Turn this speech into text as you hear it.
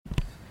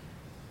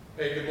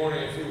Hey, good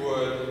morning. If you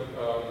would,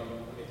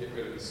 let me get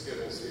rid of the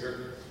Skittles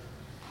here.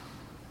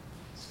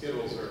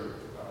 Skittles are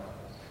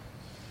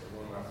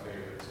one of my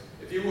favorites.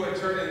 If you would,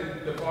 turn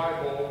in the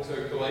Bible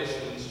to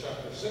Galatians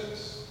chapter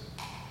 6.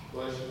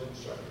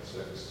 Galatians chapter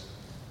 6.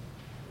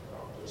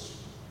 I'll just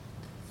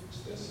fix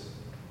this.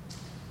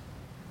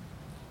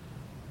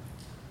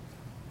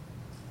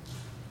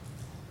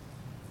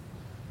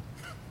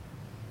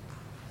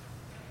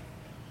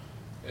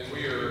 And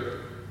we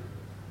are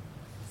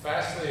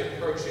fastly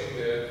approaching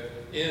the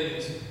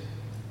end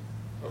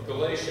of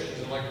Galatians,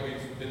 and like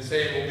we've been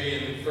saying, we'll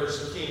be in 1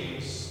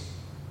 Kings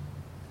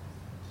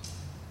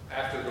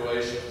after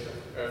Galatians,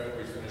 after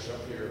we finish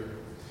up here.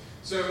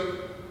 So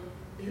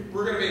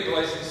we're going to be in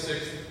Galatians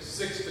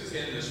 6 to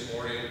 10 this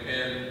morning,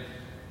 and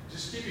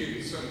just give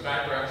you some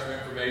background, some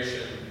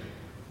information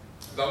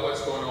about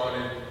what's going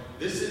on. And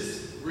this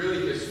is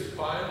really his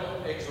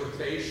final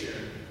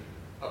exhortation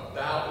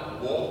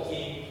about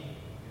walking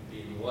and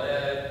being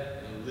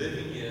led and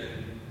living in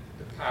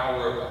the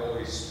power of the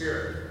Holy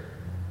Spirit.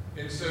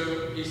 And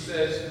so he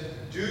says,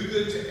 do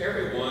good to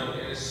everyone,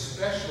 and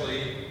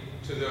especially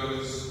to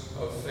those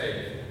of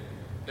faith.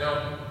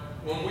 Now,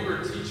 when we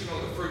were teaching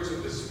on the fruits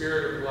of the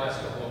Spirit over the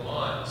last couple of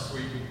months,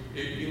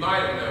 you might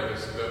have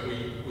noticed, but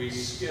we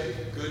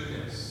skipped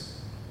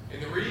goodness.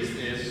 And the reason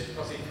is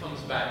because he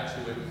comes back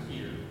to it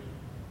here.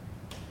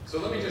 So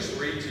let me just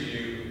read to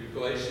you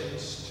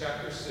Galatians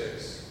chapter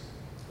 6,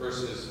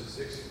 verses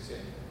 6 to 10.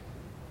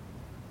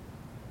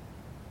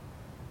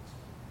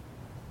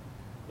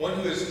 One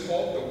who is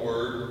taught the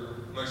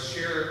word must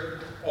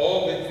share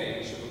all good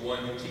things with the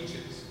one who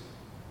teaches.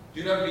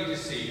 Do not be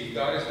deceived.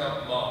 God is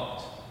not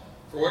mocked.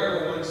 For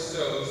whatever one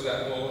sows,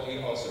 that will he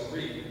also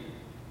reap.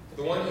 For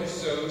the one who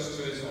sows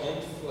to his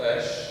own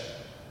flesh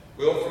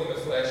will from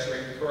the flesh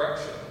reap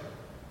corruption.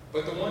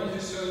 But the one who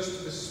sows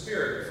to the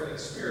Spirit from the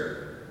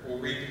Spirit will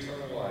reap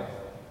eternal life.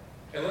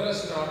 And let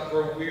us not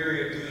grow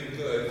weary of doing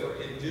good, for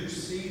in due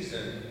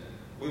season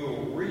we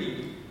will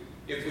reap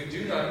if we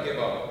do not give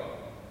up.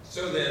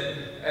 So then,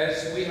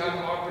 as we have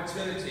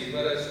opportunity,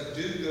 let us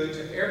do good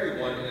to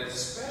everyone, and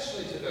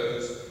especially to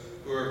those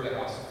who are of the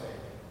house of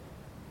faith.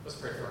 Let's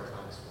pray for our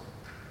time this morning.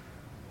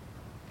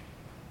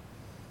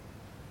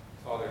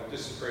 Father,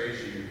 just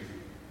praise you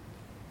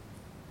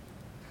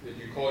that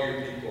you call your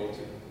people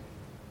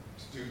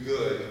to do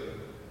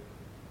good,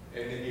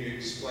 and then you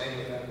explain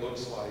what that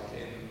looks like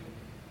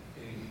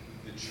in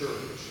the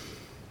church.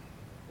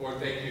 Lord,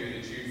 thank you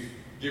that you've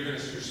given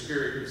us your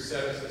Spirit, you've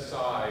set us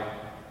aside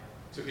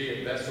to be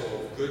a vessel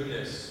of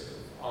goodness,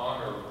 of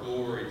honor, of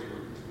glory, to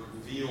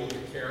reveal the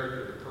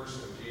character, the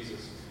person of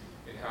Jesus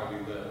in how we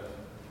live.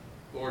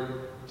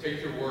 Lord,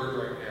 take your word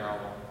right now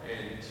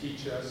and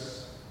teach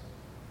us,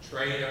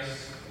 train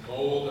us,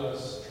 mold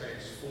us,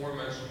 transform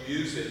us,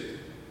 use it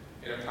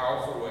in a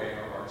powerful way in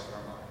our hearts and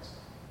our minds.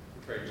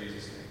 We pray in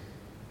Jesus'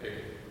 name.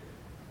 Amen.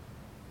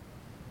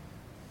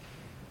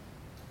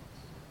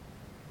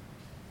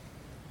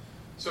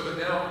 So, but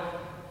now,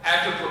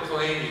 after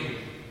proclaiming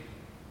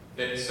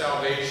that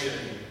salvation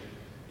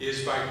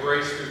is by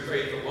grace through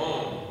faith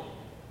alone,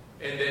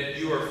 and that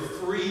you are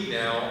free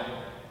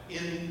now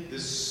in the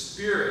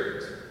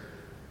Spirit,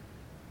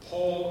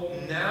 Paul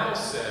now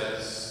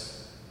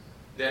says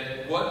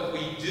that what we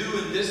do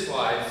in this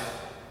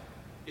life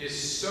is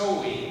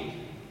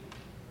sowing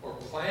or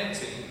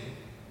planting,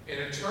 and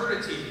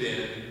eternity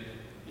then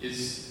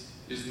is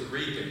the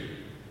reaping.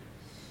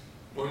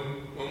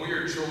 When we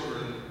were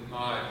children,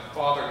 my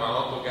father and my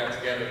uncle got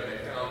together and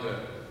they found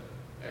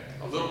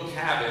a little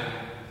cabin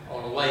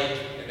on a lake,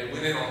 and they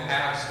went in on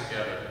halves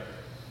together.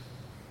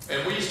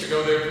 And we used to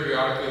go there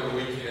periodically on the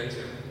weekends,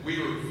 and we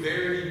were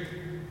very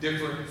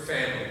different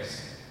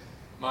families.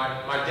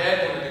 My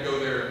dad wanted to go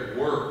there and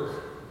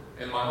work,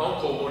 and my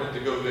uncle wanted to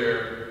go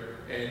there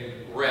and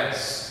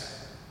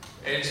rest.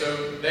 And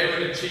so they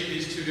would achieve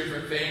these two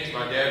different things.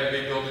 My dad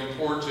would be building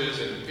porches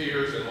and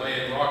piers and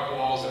laying rock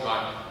walls, and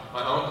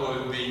my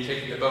uncle would be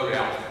taking the boat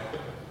out.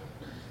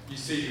 You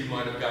see who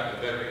might have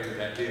gotten the better end of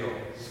that deal.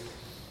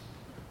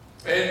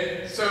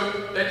 And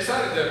so they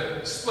decided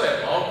to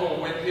split. My uncle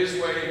went his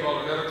way, he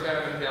bought another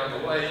cabin down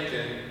the lake,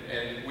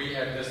 and we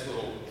had this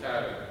little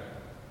cabin.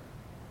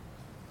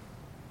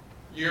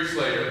 Years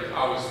later,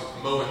 I was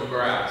mowing the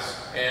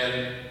grass,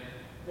 and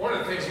one of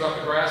the things about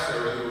the grass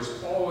there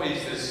was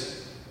always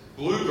this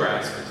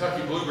bluegrass,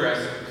 Kentucky bluegrass,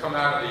 that would come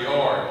out of the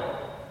yard.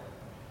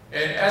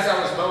 And as I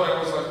was mowing, I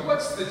was like,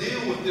 what's the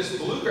deal with this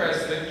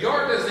bluegrass? The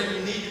yard doesn't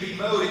even need to be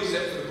mowed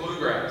except for the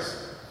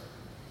bluegrass.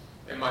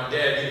 And my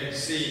dad, you could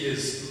see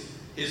his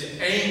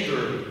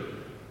anger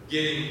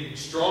getting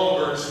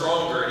stronger and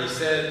stronger. And he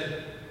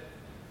said,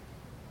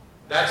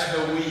 that's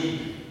no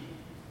weed.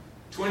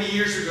 20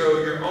 years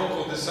ago, your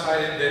uncle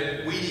decided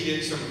that we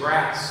needed some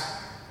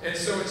grass. And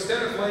so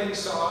instead of laying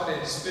sod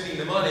and spending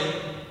the money,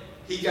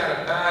 he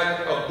got a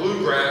bag of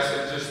bluegrass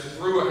and just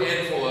threw a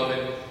handful of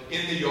it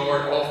in the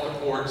yard off the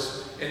porch.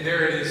 And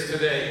there it is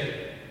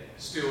today,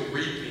 still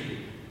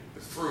reaping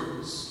the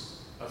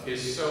fruits of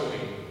his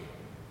sowing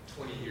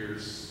 20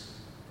 years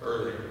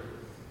earlier.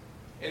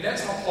 And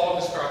that's how Paul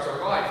describes our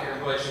life here in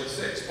Galatians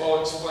 6.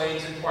 Paul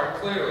explains it quite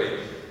clearly.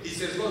 He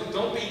says, look,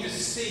 don't be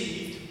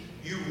deceived.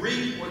 You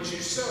reap what you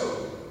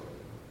sow.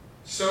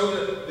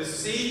 So the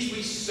seeds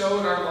we sow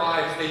in our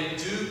lives, they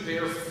do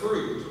bear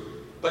fruit.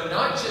 But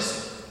not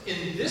just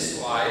in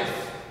this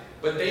life,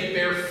 but they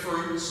bear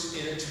fruits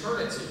in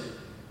eternity.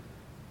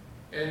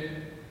 And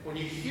when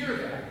you hear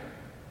that,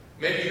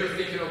 maybe you're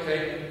thinking,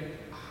 okay,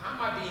 how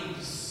am I being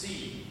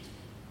deceived?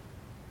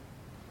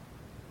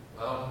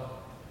 Well,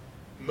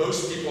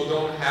 most people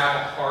don't have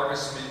a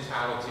harvest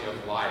mentality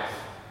of life.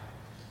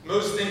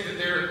 Most think that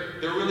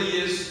there really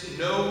is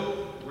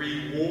no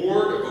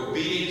reward of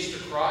obedience to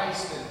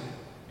Christ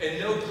and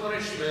no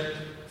punishment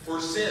for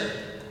sin.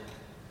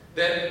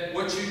 That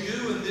what you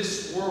do in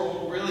this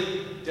world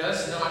really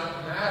does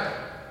not matter.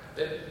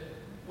 That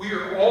we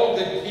are all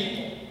good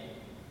people.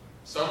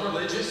 Some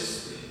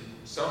religious,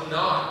 some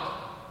not.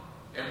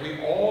 And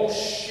we all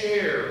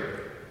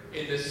share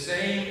in the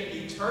same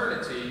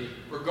eternity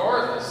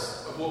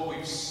regardless of what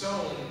we've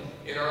sown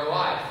in our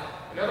life.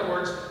 In other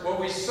words, what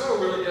we sow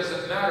really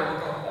doesn't matter. We're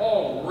going to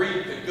all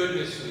reap the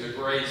goodness and the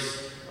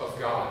grace of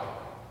God.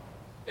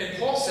 And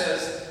Paul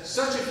says,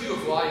 such a view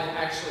of life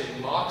actually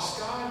mocks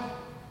God.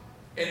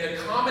 And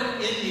the common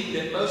ending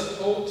that most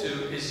hold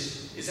to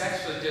is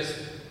actually just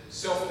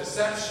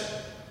self-deception.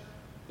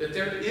 That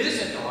there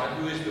is a God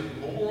who is the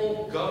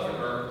moral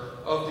governor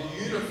of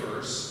the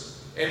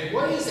universe. And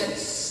what is at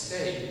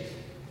stake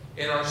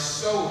in our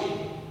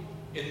sowing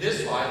in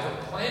this life, and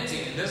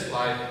planting in this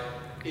life,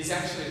 is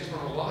actually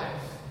eternal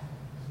life.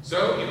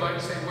 So you might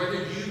say whether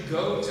you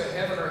go to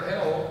heaven or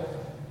hell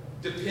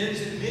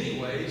depends in many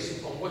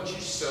ways on what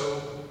you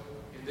sow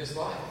in this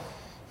life.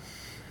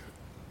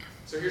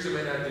 So here's the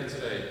main idea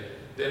today,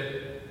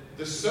 that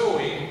the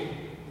sowing,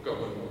 we'll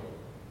go one more.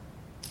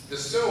 The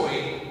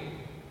sowing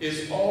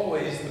is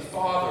always the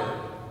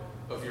father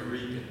of your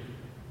reaping.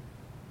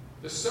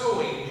 The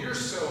sowing, your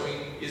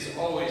sowing, is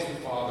always the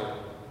father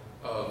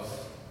of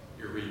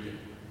your reaping.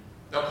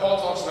 Now, Paul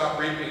talks about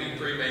reaping in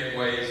three main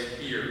ways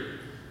here.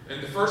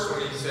 And the first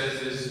one he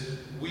says is,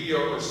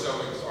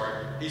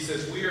 he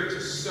says we are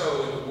to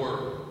sow in the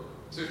Word.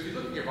 So if you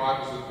look in your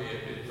Bibles with me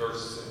at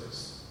verse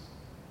 6.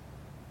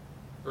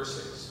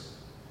 Verse 6.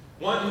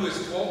 One who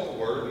is taught the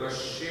Word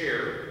must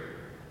share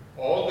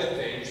all good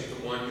things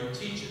with the one who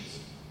teaches.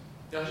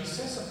 Now, he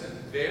says something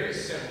very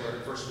similar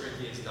in 1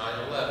 Corinthians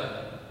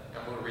 9:11.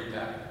 I'm going to read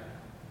that.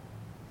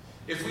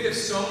 If we have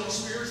sown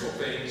spiritual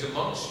things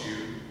amongst you,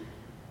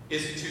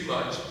 is it too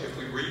much if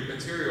we reap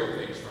material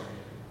things from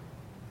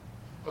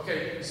you?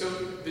 Okay, so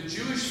the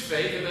Jewish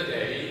faith of the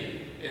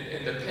day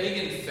and the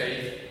pagan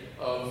faith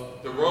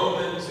of the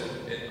Romans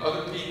and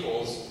other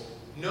peoples,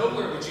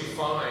 nowhere would you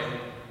find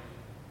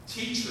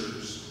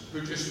teachers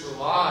who just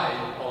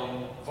relied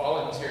on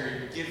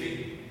voluntary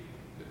giving.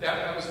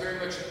 That was very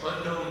much an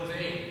unknown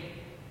thing.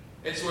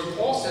 And so when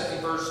Paul says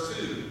in verse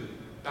 2,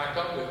 back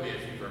up with me a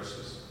few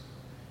verses,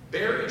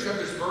 bear each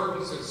other's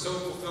burdens and so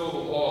fulfill the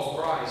law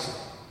of Christ,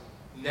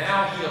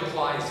 now he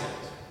applies it.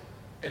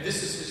 And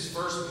this is his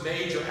first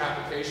major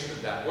application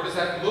of that. What does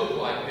that look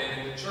like then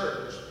in the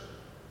church?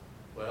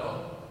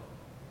 Well,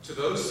 to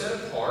those set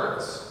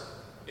apart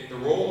in the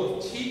role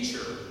of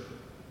teacher,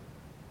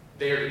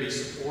 they are to be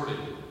supported.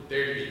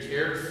 They are to be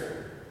cared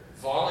for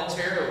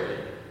voluntarily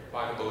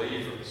by the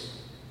believers.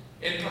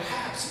 And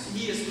perhaps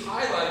he is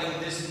highlighting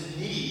this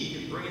need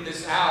and bringing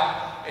this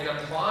out and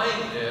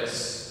applying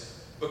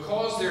this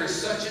because there is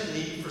such a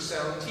need for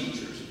sound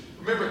teachers.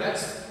 Remember,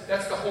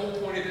 that's the whole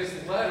point of this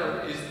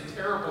letter, is the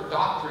terrible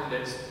doctrine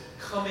that's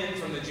come in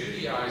from the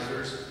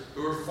Judaizers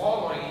who are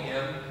following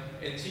him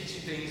and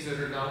teaching things that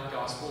are not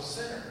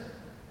gospel-centered.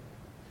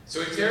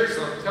 So he tells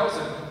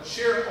them,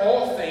 share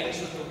all things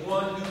with the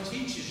one who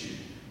teaches you.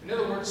 In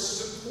other words,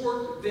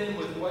 support them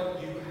with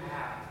what you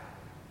have.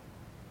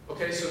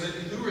 Okay, so then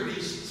who are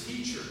these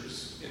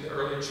teachers in the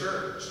early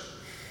church?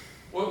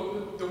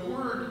 Well, the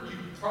word you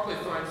probably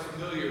find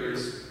familiar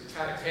is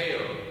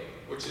katecheo,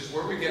 which is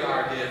where we get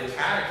our idea of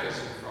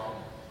catechism from.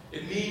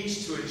 It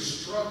means to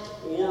instruct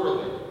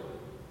orally,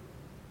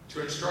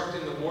 to instruct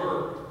in the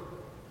Word.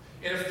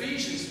 In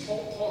Ephesians,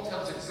 Paul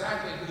tells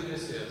exactly who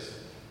this is.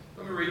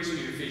 Let me read to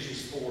you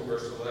Ephesians 4,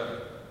 verse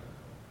 11.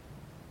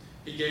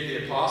 He gave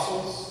the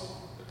apostles,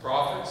 the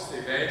prophets, the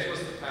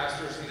evangelists, the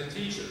pastors, and the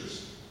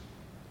teachers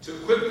to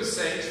equip the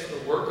saints for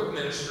the work of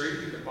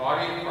ministry that the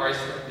body of Christ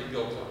might be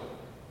built up.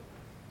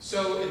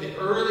 So in the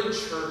early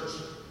church,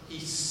 he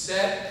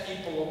set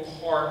people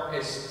apart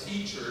as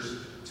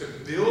teachers to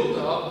build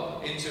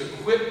up and to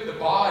equip the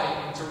body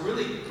and to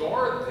really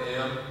guard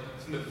them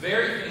from the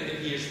very thing that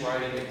he is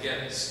writing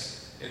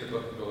against in the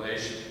book of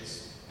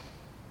Galatians.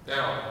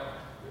 Now,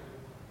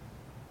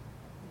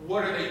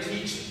 what are they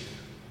teaching?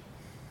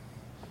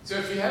 So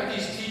if you have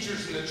these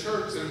teachers in the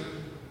church, then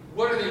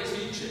what are they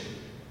teaching?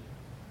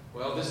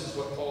 Well, this is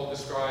what Paul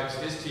describes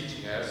his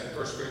teaching as in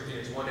 1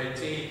 Corinthians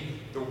 1:18,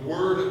 the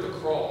word of the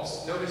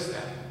cross. Notice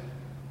that.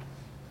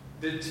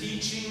 The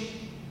teaching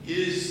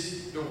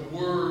is the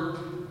word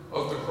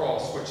of the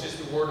cross, which is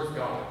the word of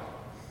God.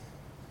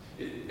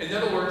 In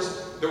other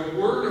words, the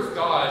Word of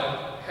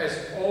God has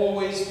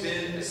always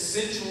been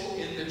essential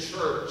in the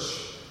church.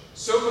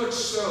 So much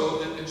so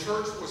that the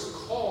church was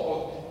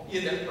called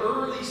in the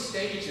early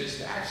stages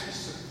to actually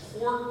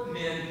support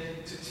men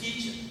to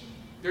teach it.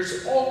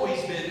 There's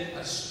always been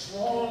a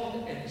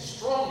strong and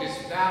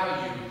strongest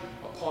value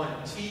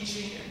upon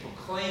teaching and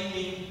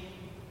proclaiming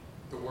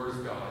the Word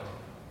of God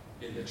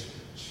in the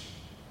church.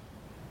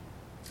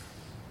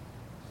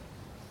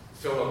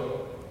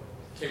 Philip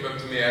came up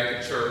to me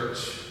after church,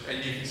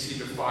 and you can see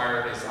the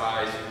fire in his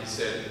eyes, and he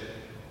said,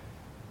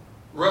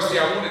 "Rusty,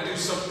 I want to do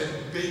something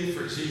big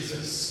for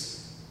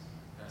Jesus."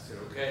 I said,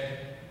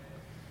 "Okay."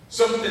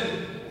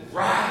 "Something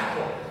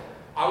radical.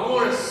 I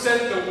want to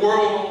set the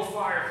world on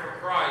fire for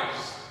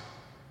Christ.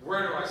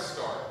 Where do I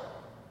start?"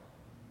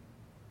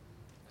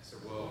 I said,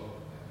 "Well,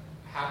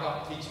 how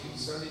about teaching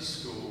Sunday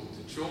school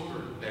to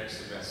children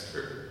next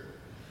semester?"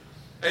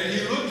 And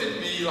he looked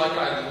at me like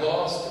I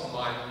lost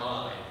my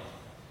mind.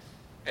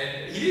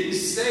 And he didn't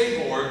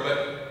say more,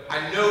 but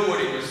I know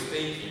what he was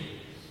thinking.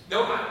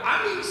 No,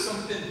 I mean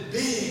something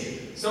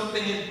big,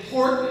 something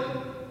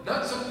important,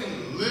 not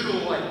something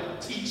little like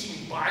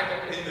teaching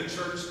Bible in the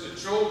church to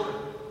children.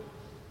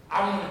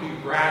 I want to be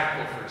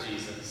radical for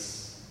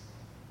Jesus.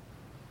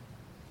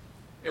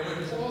 And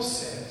when Paul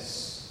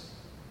says,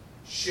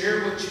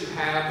 share what you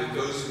have with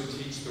those who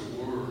teach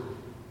the Word,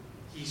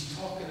 he's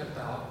talking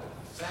about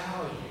the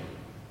value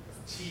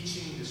of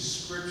teaching the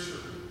Scripture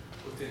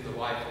within the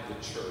life of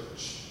the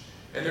church.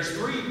 And there's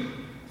three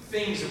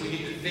things that we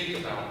need to think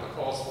about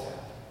because of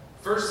that.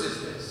 First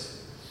is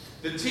this: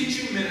 the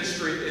teaching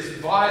ministry is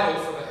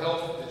vital for the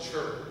health of the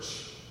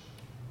church.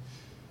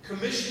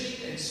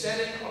 Commissioning and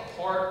setting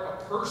apart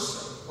a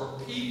person or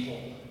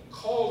people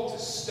called to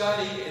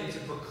study and to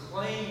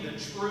proclaim the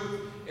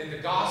truth and the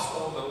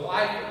gospel in the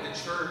life of the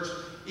church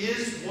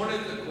is one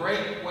of the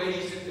great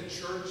ways that the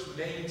church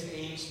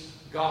maintains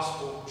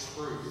gospel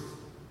truth.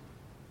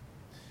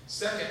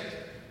 Second,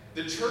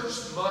 the church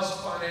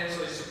must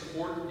financially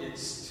support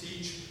its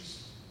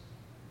teachers.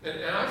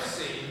 And I've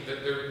seen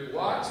that there are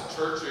lots of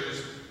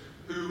churches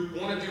who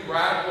want to do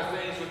radical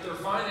things with their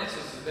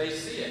finances as they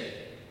see it.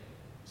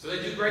 So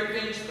they do great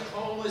things for the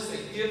homeless, they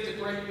give to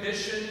great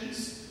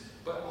missions,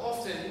 but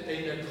often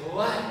they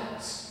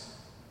neglect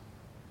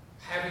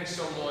having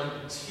someone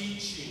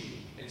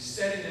teaching and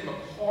setting them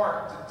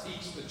apart to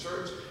teach the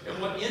church.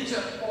 And what ends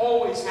up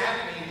always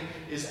happening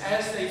is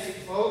as they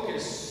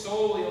focus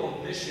solely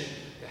on mission,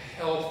 the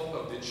health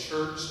of the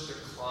church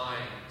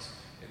declines,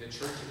 and the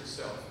church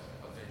itself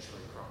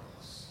eventually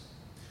crumbles.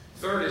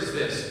 Third is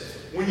this: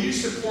 when you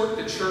support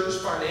the church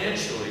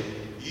financially,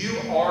 you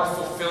are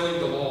fulfilling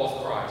the law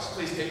of Christ.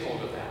 Please take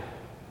hold of that.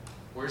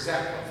 Where's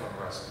that come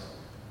from, Rusty?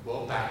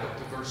 Well, back up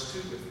to verse 2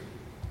 with me.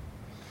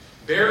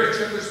 Bear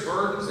each other's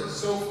burdens and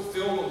so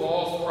fulfill the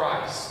law of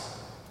Christ.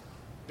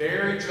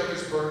 Bear each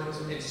other's burdens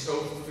and so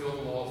fulfill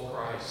the law of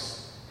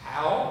Christ.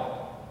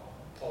 How?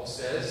 Paul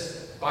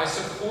says, by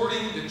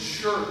supporting the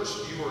church,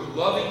 you are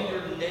loving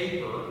your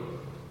neighbor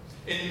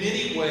in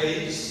many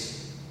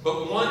ways,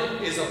 but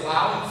one is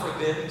allowing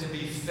for them to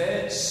be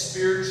fed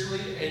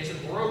spiritually and to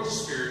grow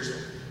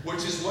spiritually,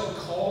 which is what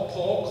Paul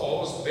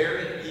calls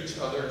bearing each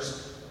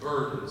other's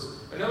burdens.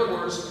 In other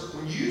words,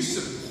 when you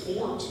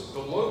support the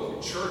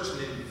local church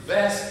and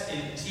invest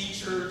in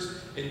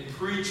teachers and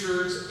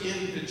preachers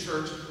in the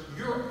church,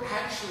 you're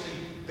actually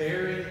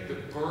bearing the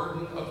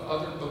burden of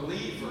other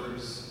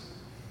believers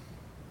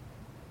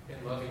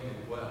and loving them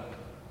well,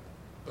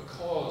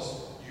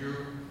 because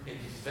you're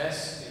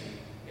investing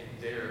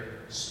in their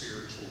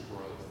spiritual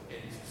growth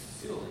and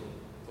fulfilling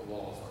the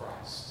law of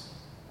Christ,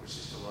 which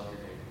is to love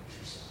your neighbor as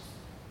yourself.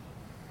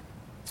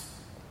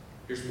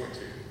 Here's point 2.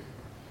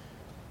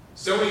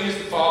 Sowing is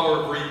the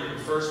father of reaping.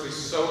 First, we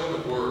sow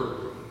in the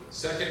Word.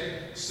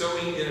 Second,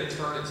 sowing in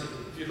eternity.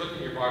 If you look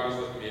in your Bibles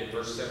with me at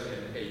verse 7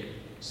 and 8,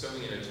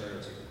 sowing in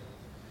eternity.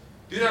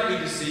 Do not be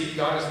deceived,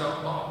 God is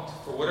not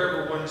mocked. For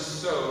whatever one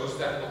sows,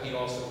 that will he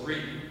also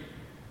reap.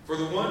 For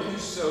the one who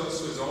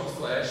sows to his own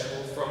flesh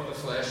will from the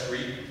flesh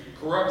reap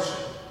corruption.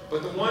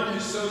 But the one who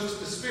sows to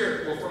the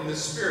Spirit will from the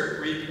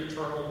Spirit reap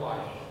eternal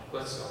life.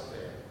 Let's stop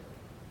there.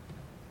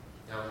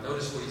 Now,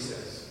 notice what he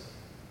says.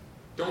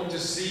 Don't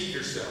deceive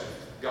yourself.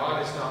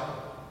 God is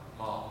not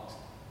mocked.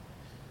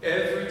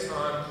 Every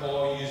time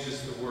Paul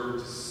uses the word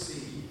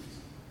deceived,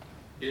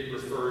 it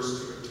refers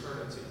to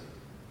eternity.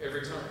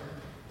 Every time.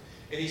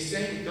 And he's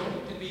saying,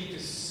 don't be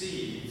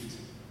deceived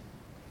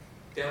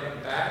down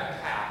a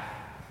bad path.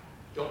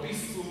 Don't be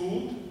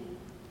fooled.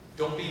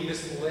 Don't be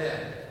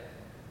misled.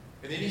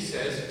 And then he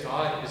says,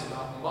 God is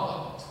not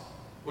mocked,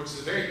 which is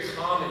a very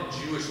common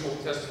Jewish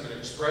Old Testament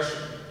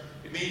expression.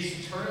 It means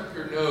to turn up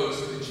your nose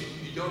so that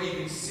you don't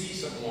even see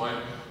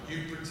someone.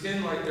 You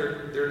pretend like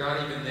they're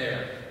not even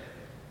there.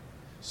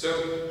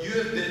 So you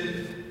have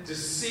been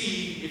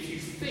deceived if you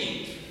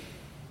think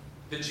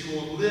that you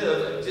will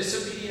live a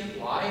disobedient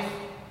life,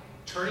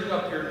 turning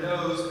up your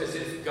nose as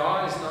if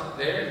God is not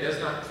there and does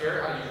not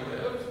care how you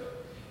live,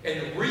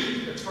 and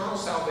reap eternal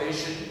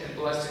salvation and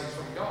blessings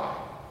from God.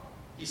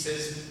 He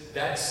says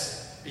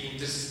that's being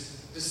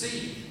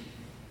deceive.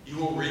 You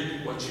will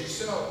reap what you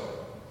sow.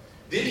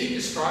 Then he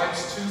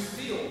describes two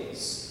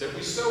fields that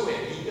we sow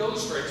in. He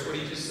illustrates what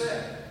he just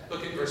said.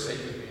 Look at verse 8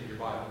 with me in your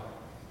Bible.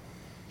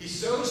 He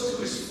sows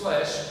to his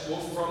flesh, will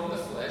from the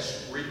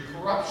flesh reap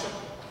corruption.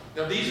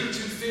 Now these are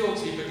two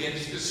fields he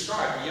begins to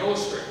describe. He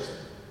illustrates it.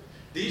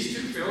 These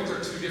two fields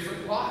are two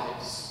different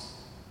lives.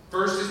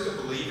 First is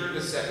the believer,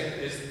 the second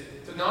is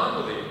the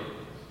non-believer.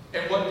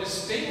 And what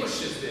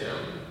distinguishes them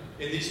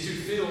in these two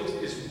fields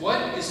is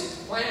what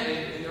is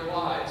planted in their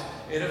lives,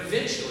 and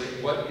eventually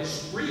what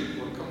is reaped,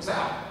 what comes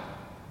out.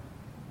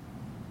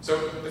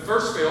 So the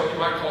first field, you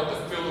might call it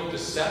the field of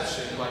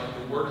deception, like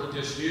the word he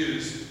just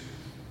used.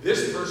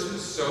 This person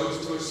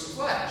sows to his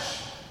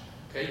flesh.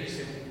 Okay, you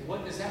say, well,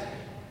 what does that mean?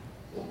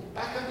 Well,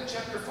 back up to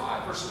chapter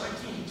 5, verse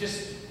 19.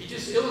 He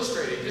just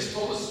illustrated, he just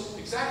told us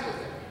exactly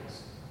what that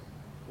means.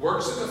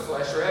 Works of the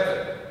flesh are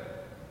evident.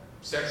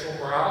 Sexual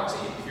morality,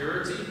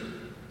 impurity,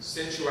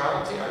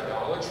 sensuality,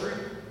 idolatry,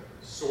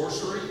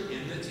 sorcery,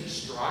 enmity,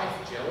 strife,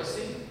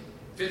 jealousy,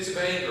 fits of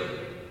anger,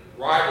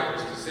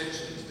 rivalries,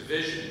 dissensions,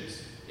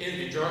 divisions,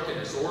 envy,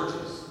 drunkenness,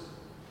 orgies.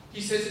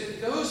 He says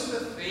if those are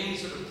the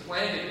things that are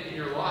planted in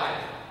your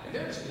life, and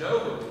there is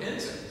no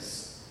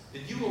repentance,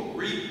 then you will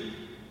reap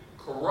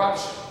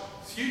corruption.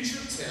 Future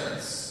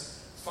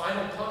tense,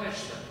 final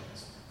punishment,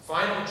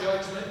 final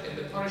judgment, and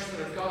the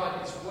punishment of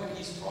God is what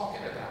he's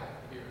talking about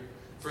here.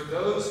 For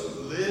those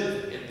who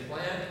live and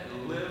plant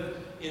and live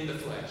in the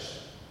flesh.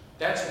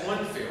 That's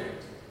one field.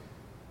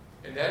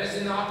 And that is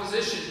in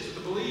opposition to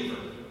the believer.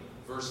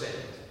 Verse 8.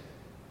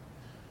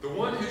 The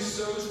one who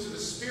sows to the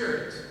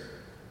Spirit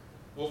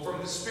will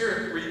from the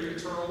Spirit reap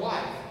eternal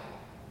life.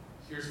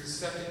 Here's the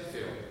second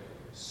field.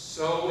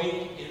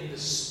 Sowing in the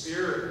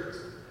Spirit.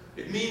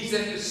 It means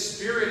that the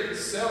Spirit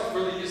itself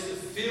really is the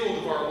field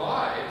of our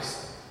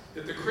lives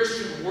that the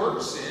Christian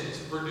works in to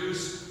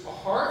produce a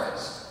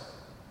harvest.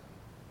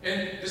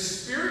 And the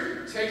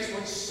Spirit takes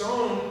what's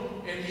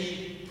sown and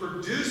he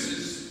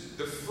produces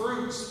the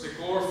fruits that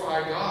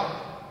glorify God.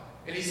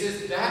 And he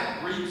says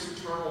that reaps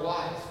eternal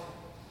life.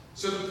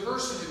 So the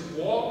person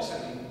who walks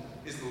and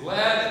is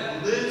led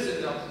and lives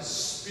in the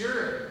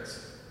Spirit,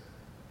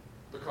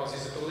 because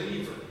he's a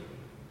believer,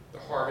 the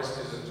harvest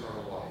is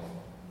eternal life.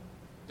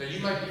 Now you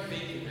might be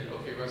thinking that,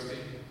 okay, Rusty,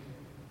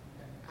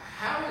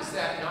 how is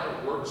that not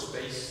a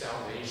works-based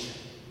salvation?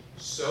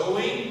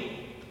 Sowing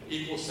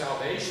equals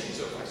salvation.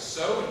 So if I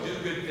sow and do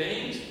good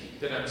things,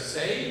 then I'm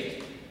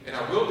saved, and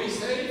I will be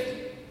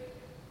saved.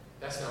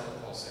 That's not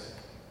what Paul said.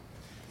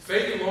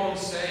 Faith alone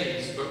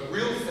saves, but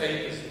real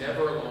faith is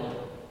never alone.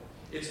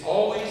 It's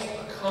always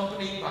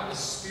accompanied by the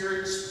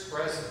Spirit's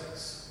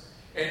presence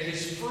and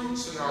his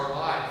fruits in our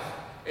life.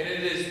 And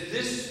it is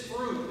this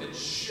fruit that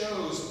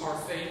shows our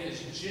faith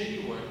is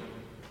genuine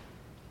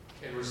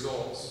and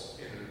results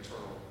in an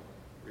eternal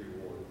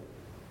reward.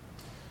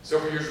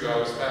 Several years ago, I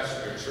was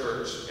pastoring a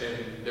church,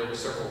 and there were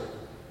several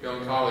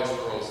young college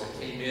girls that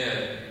came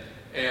in,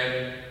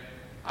 and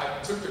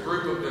I took the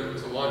group of them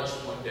to lunch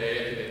one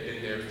day. I think they'd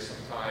been there for some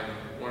time.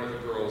 One of the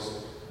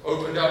girls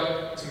opened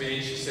up to me,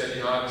 and she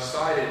said, I've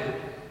decided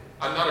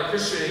I'm not a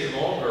Christian any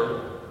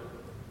longer,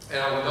 and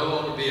I will no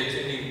longer be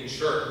attending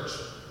church.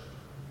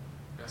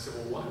 And I said,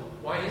 well,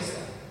 why is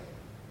that?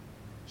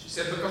 She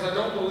said, because I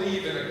don't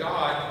believe in a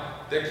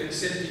God that can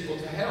send people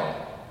to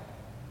hell.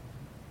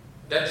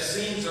 That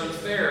seems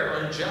unfair,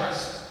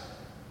 unjust.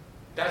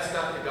 That's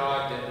not the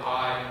God that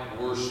I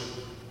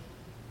worship.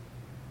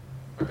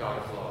 A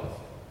God of love.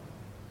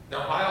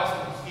 Now, I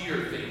often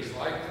hear things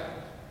like that.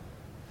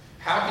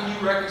 How can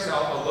you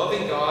reconcile a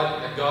loving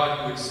God and a God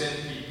who would send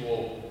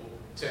people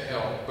to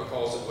hell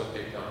because of what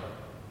they've done?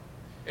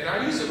 And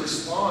I usually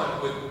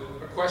respond with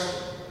a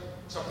question,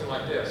 something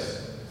like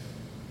this.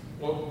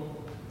 Well,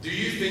 do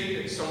you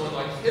think that someone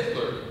like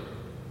Hitler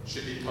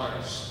should be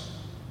punished?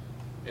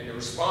 And the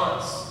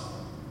response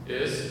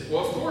is,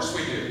 well, of course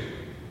we do.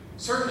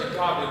 Certainly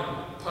God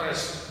would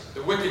punish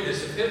the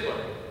wickedness of Hitler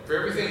for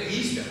everything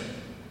he's done.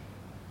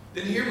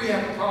 Then here we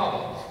have a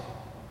problem.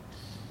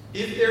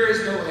 If there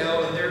is no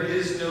hell and there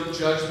is no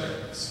judgment,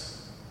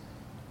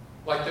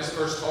 like this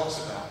verse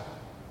talks about,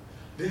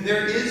 then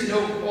there is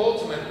no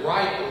ultimate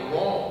right or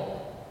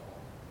wrong.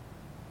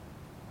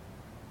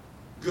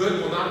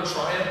 Good will not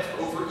triumph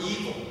over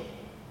evil.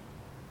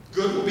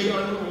 Good will be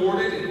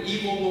unrewarded and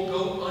evil will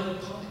go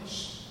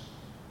unpunished.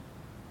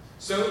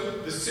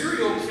 So the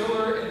serial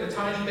killer and the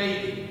tiny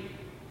baby,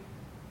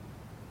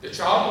 the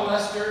child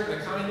molester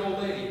and the kind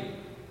old lady,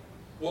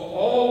 will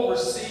all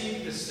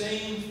receive the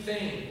same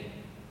thing.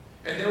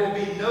 And there will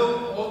be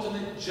no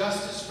ultimate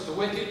justice for the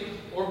wicked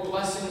or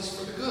blessings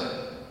for the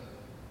good.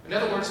 In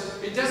other words,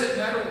 it doesn't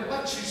matter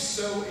what you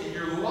sow in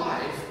your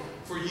life,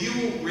 for you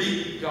will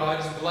reap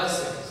God's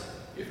blessings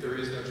if there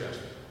is no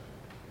judgment.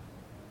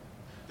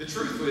 The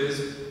truth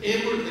is,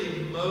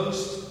 inwardly,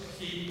 most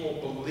people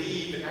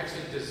believe and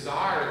actually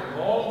desire and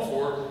long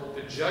for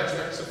the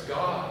judgments of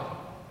God.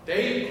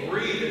 They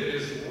agree that it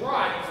is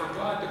right for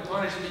God to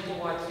punish people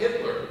like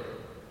Hitler,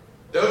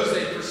 those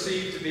they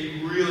perceive to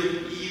be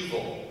really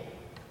evil.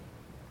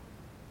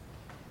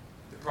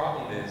 The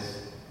problem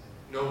is,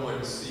 no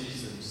one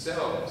sees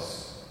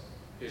themselves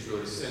as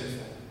really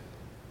sinful,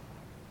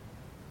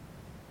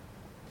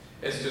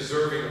 as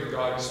deserving of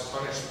God's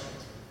punishment.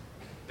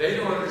 They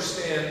don't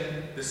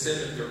understand the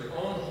sin of their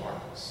own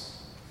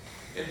hearts.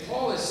 And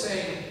Paul is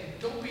saying,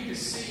 don't be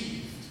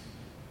deceived.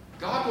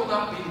 God will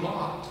not be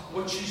mocked.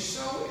 What you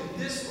sow in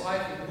this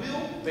life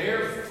will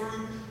bear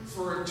fruit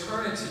for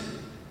eternity.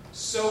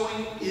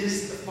 Sowing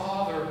is the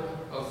father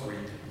of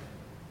reaping.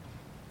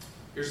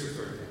 Here's the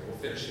third thing. We'll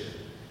finish here.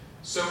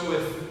 Sow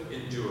with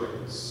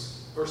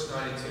endurance. Verse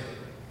 9 and 10.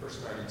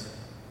 Verse 9 and 10.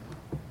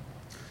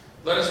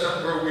 Let us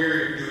not grow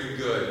weary of doing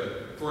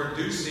good, for in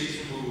due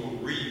season we will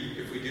reap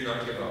if we do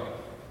not give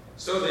up.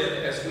 So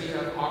then, as we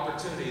have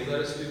opportunity,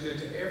 let us do good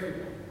to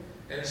everyone,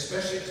 and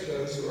especially to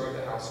those who are of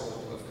the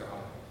household of God.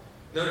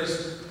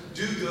 Notice,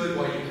 do good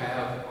while you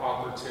have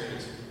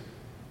opportunity.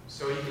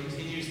 So he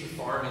continues the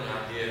farming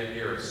idea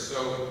here of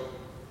sowing,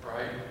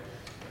 right?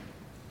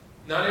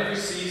 Not every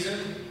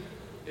season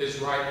is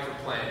right for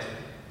planting.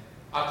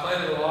 I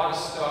planted a lot of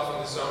stuff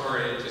in the summer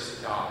and it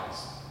just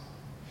dies.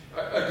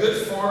 A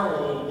good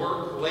farmer will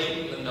work late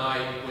in the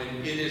night when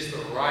it is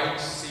the right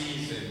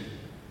season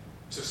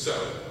to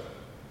sow,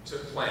 to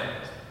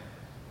plant.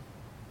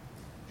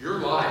 Your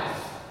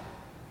life,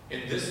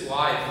 and this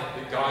life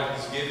that God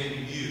has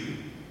given you,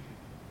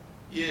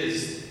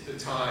 is the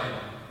time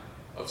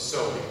of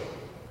sowing.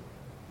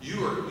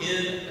 You are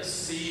in a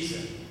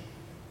season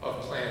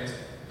of planting,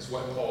 is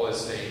what Paul is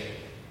saying.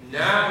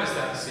 Now is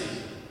that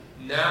season.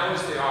 Now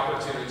is the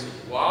opportunity.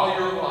 While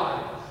you're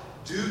alive,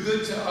 do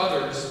good to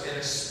others, and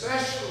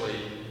especially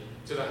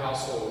to the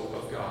household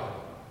of God.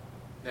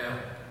 Now,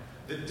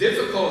 the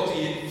difficulty,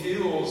 it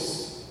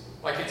feels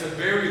like it's a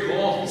very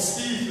long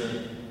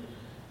season.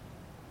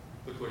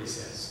 Look what he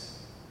says.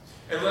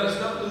 And let us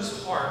not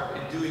lose heart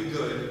in doing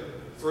good,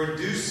 for in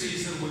due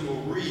season we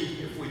will reap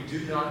if we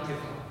do not give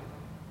up.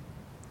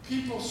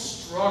 People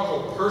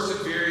struggle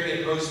persevering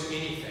in most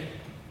anything.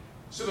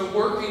 So the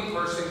working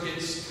person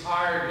gets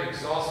tired and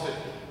exhausted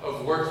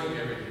of working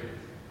every day.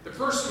 The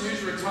person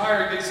who's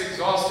retired gets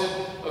exhausted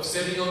of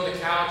sitting on the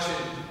couch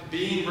and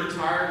being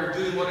retired or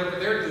doing whatever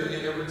they're doing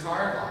in their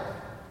retired life.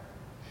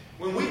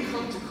 When we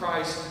come to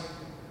Christ,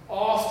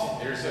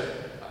 often there's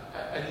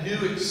a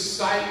new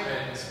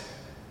excitement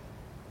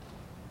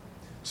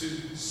to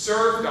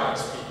serve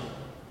God's people.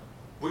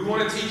 We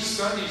want to teach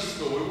Sunday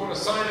school. We want to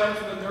sign up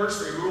for the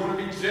nursery. We want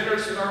to be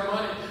generous with our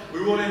money.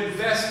 We want to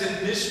invest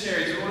in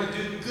missionaries. We want to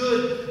do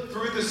good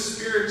through the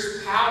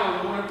Spirit's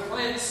power. We want to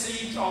plant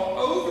seeds all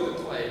over the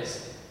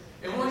place.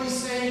 And what he's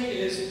saying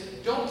is,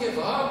 don't give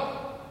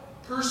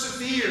up.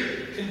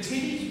 Persevere.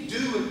 Continue to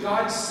do what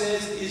God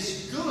says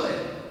is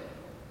good.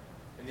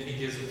 And then he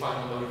gives the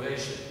final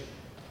motivation.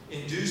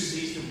 In due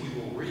season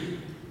we will reap.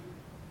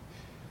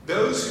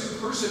 Those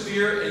who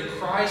persevere in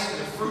Christ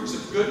and the fruits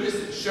of goodness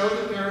that show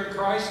that they're in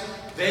Christ,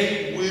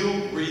 they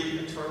will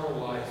reap eternal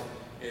life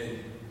in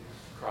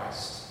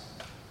Christ.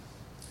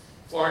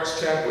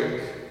 Florence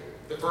Chadwick,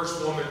 the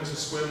first woman to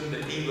swim the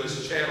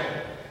English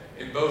Channel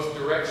in both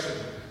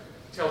directions,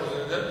 tells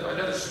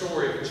another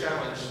story of a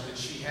challenge that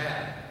she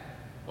had.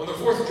 On the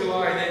 4th of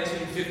July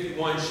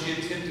 1951, she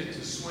attempted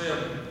to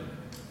swim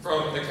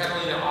from the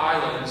Catalina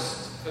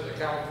Islands to the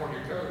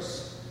California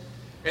coast.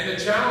 And the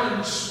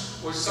challenge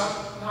was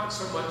not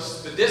so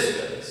much the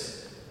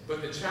distance,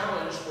 but the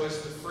challenge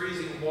was the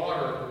freezing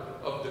water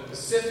of the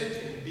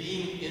Pacific and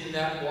being in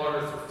that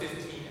water for 15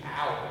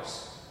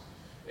 hours.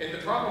 And the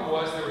problem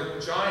was there were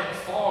giant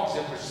fogs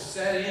that were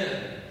set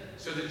in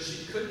so that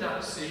she could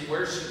not see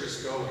where she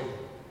was going.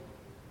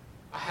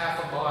 A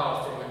half a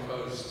mile from the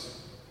coast,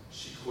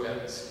 she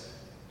quit.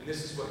 And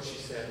this is what she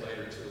said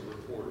later to the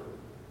reporter.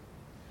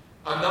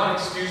 I'm not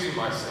excusing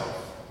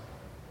myself,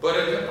 but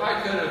if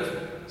I could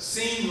have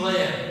seen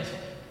land,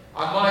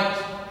 I might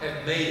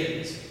have made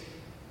it.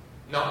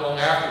 Not long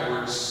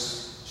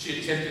afterwards, she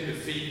attempted to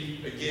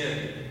feed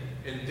again,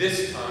 and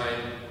this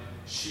time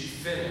she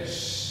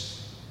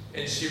finished.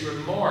 And she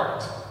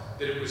remarked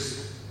that it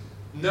was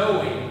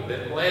knowing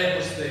that land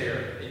was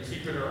there and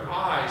keeping her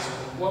eyes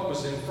on what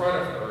was in front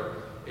of her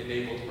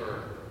enabled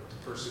her to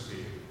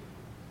persevere.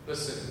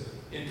 Listen,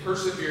 in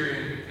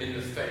persevering in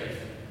the faith,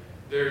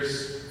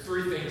 there's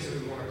three things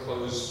that we want to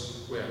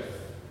close with.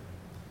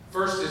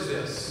 First is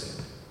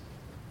this.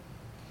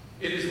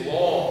 It is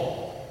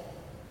long.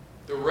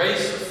 The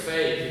race of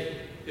faith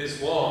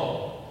is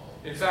long.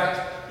 In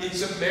fact,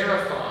 it's a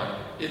marathon.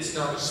 It's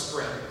not a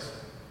sprint.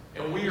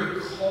 And we are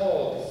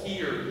called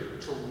here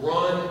to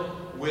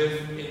run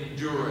with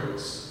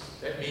endurance.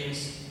 That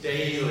means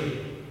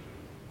daily.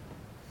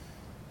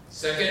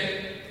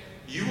 Second,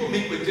 you will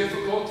meet with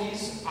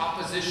difficulties,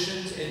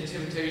 oppositions, and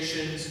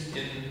temptations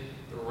in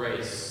the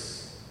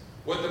race.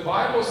 What the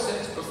Bible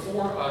sets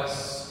before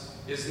us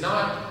is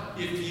not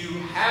if you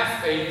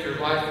have faith, your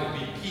life will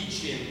be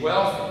peachy and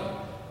wealthy,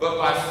 but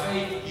by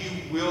faith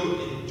you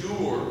will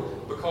endure,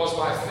 because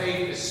by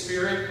faith the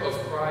Spirit of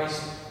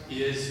Christ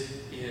is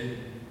in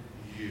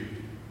you.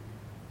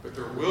 But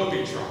there will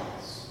be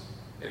trials.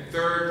 And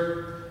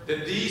third,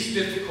 that these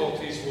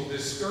difficulties will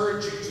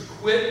discourage you to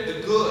quit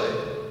the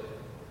good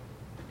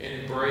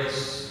and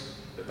embrace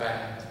the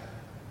bad.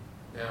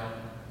 Now,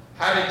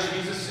 how did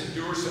Jesus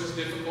endure such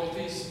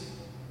difficulties?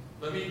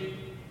 Let me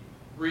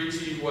read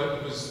to you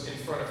what was in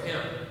front of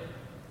him.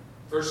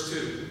 Verse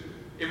 2.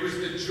 It was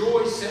the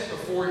joy set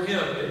before him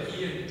that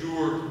he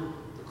endured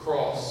the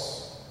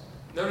cross.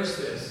 Notice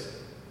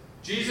this.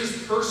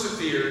 Jesus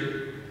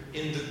persevered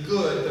in the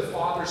good the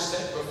Father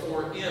set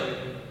before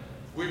him,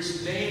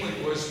 which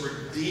namely was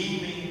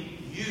redeeming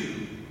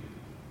you,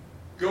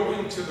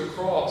 going to the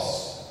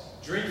cross,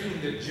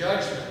 drinking the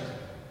judgment,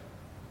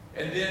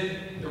 and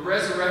then the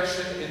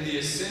resurrection and the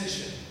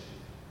ascension.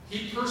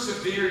 He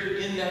persevered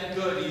in that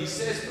good, he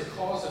says,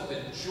 because of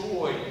the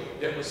joy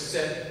that was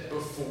set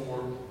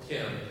before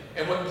him.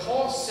 And what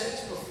Paul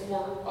sets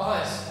before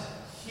us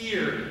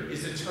here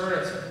is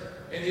eternity.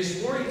 And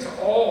his warning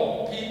to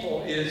all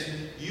people is,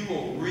 you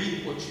will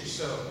reap what you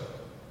sow.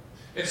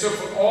 And so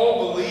for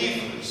all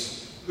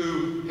believers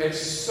who have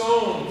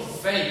sown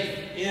faith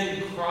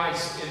in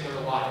Christ in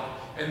their life,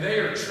 and they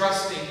are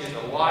trusting in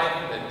the life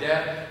and the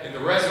death and the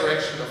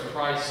resurrection of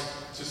Christ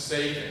to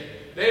save them,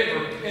 they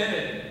have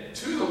repented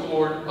to the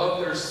Lord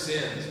of their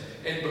sins.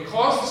 And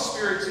because the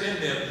Spirit's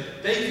in them,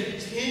 they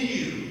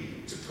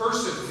continue to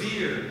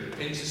persevere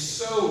and to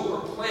sow or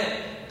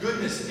plant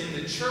goodness in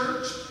the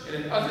church and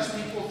in other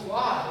people's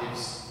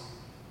lives.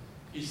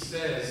 He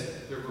says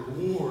the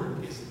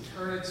reward is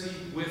eternity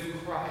with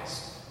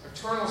Christ,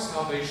 eternal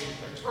salvation,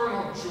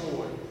 eternal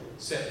joy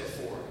set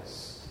before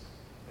us.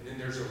 And then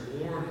there's a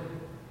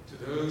warning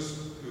to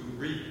those who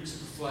reap to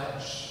the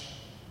flesh.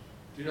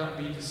 Do not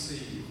be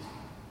deceived.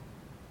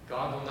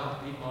 God will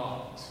not be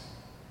mocked.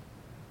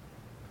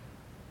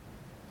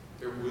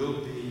 There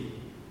will be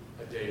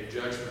a day of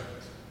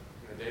judgment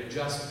and a day of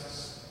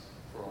justice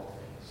for all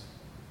things.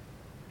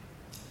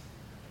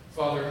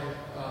 Father,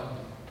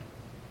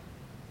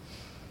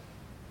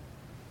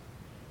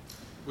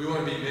 we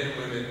want to be men and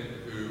women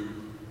who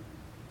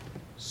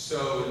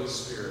sow in the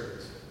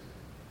Spirit,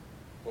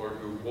 or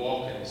who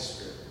walk in the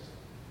Spirit.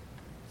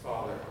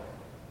 Father,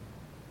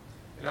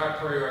 and I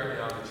pray right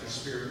now that your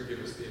Spirit would give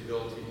us the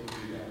ability to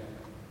do that.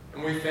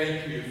 And we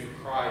thank you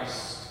for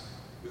Christ,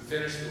 who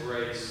finished the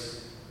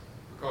race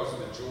because of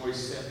the joy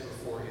set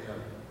before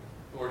him.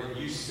 Lord, and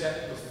you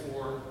set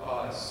before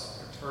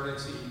us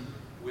eternity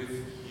with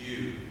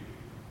you.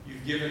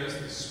 You've given us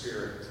the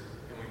Spirit,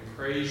 and we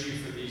praise you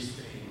for these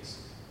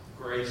things.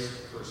 Grace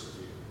to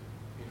persevere.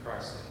 In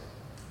Christ's name.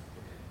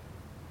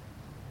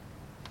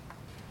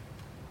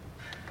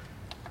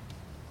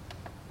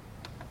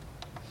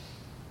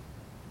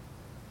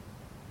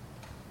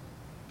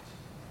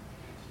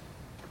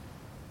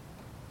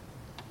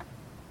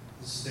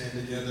 Let's stand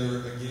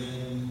together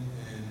again,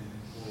 and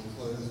we'll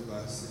close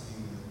by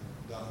singing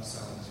the Dom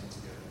Salmon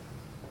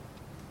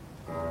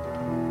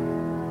together.